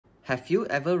Have you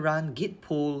ever run git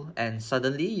pull and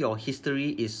suddenly your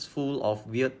history is full of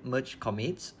weird merge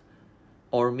commits?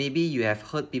 Or maybe you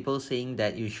have heard people saying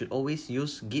that you should always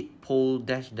use git pull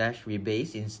 --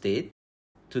 rebase instead.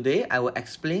 Today I will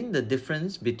explain the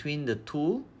difference between the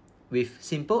two with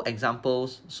simple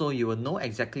examples so you will know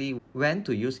exactly when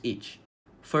to use each.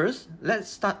 First, let's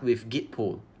start with git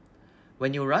pull.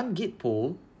 When you run git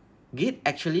pull, Git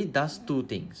actually does two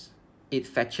things. It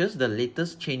fetches the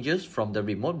latest changes from the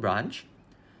remote branch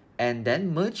and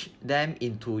then merge them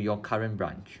into your current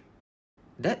branch.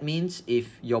 That means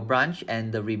if your branch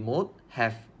and the remote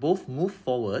have both moved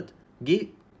forward, Git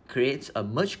creates a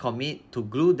merge commit to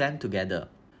glue them together.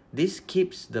 This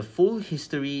keeps the full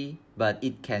history, but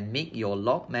it can make your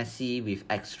log messy with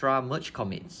extra merge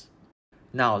commits.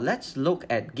 Now let's look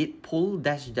at git pull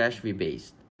 --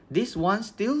 rebase. This one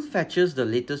still fetches the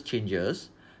latest changes,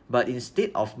 but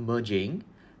instead of merging,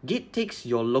 Git takes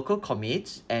your local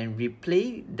commits and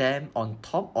replay them on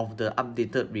top of the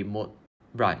updated remote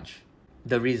branch.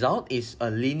 The result is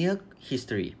a linear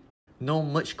history. No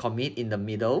merge commit in the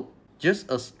middle,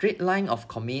 just a straight line of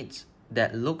commits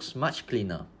that looks much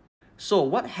cleaner. So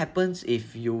what happens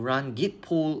if you run git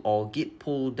pull or git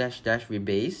pull --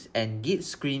 rebase and Git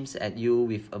screams at you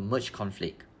with a merge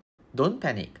conflict? Don't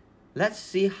panic. Let's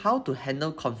see how to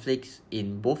handle conflicts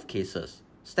in both cases,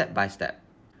 step by step.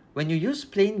 When you use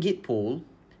plain git pull,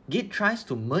 Git tries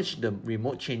to merge the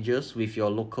remote changes with your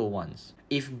local ones.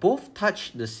 If both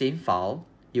touch the same file,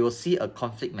 you will see a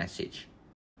conflict message.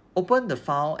 Open the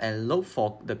file and look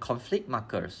for the conflict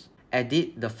markers.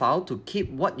 Edit the file to keep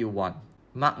what you want.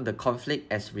 Mark the conflict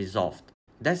as resolved.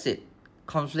 That's it.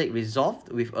 Conflict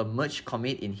resolved with a merge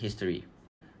commit in history.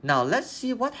 Now let's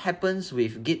see what happens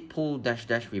with git pull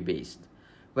 -- rebase.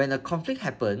 When a conflict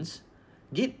happens,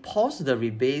 Git pause the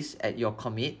rebase at your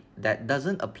commit that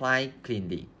doesn't apply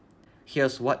cleanly.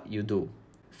 Here's what you do.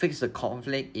 Fix the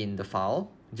conflict in the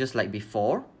file, just like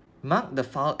before. Mark the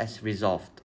file as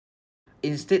resolved.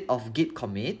 Instead of git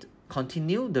commit,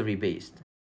 continue the rebase.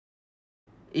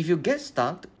 If you get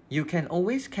stuck, you can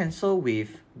always cancel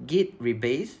with git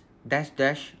rebase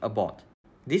 -- abort.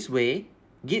 This way,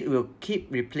 Git will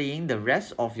keep replaying the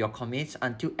rest of your commits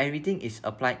until everything is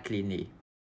applied cleanly.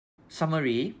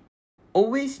 Summary: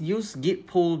 always use git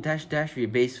pull --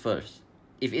 rebase first.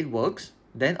 If it works,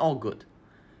 then all good.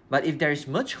 But if there is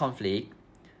merge conflict,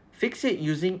 fix it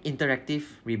using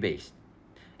interactive rebase.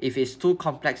 If it's too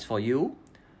complex for you,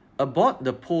 abort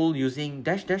the pull using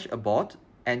 -- abort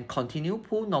and continue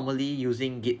pull normally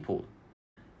using git pull.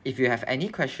 If you have any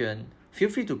question, feel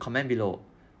free to comment below.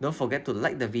 Don't forget to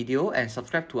like the video and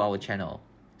subscribe to our channel.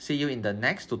 See you in the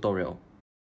next tutorial.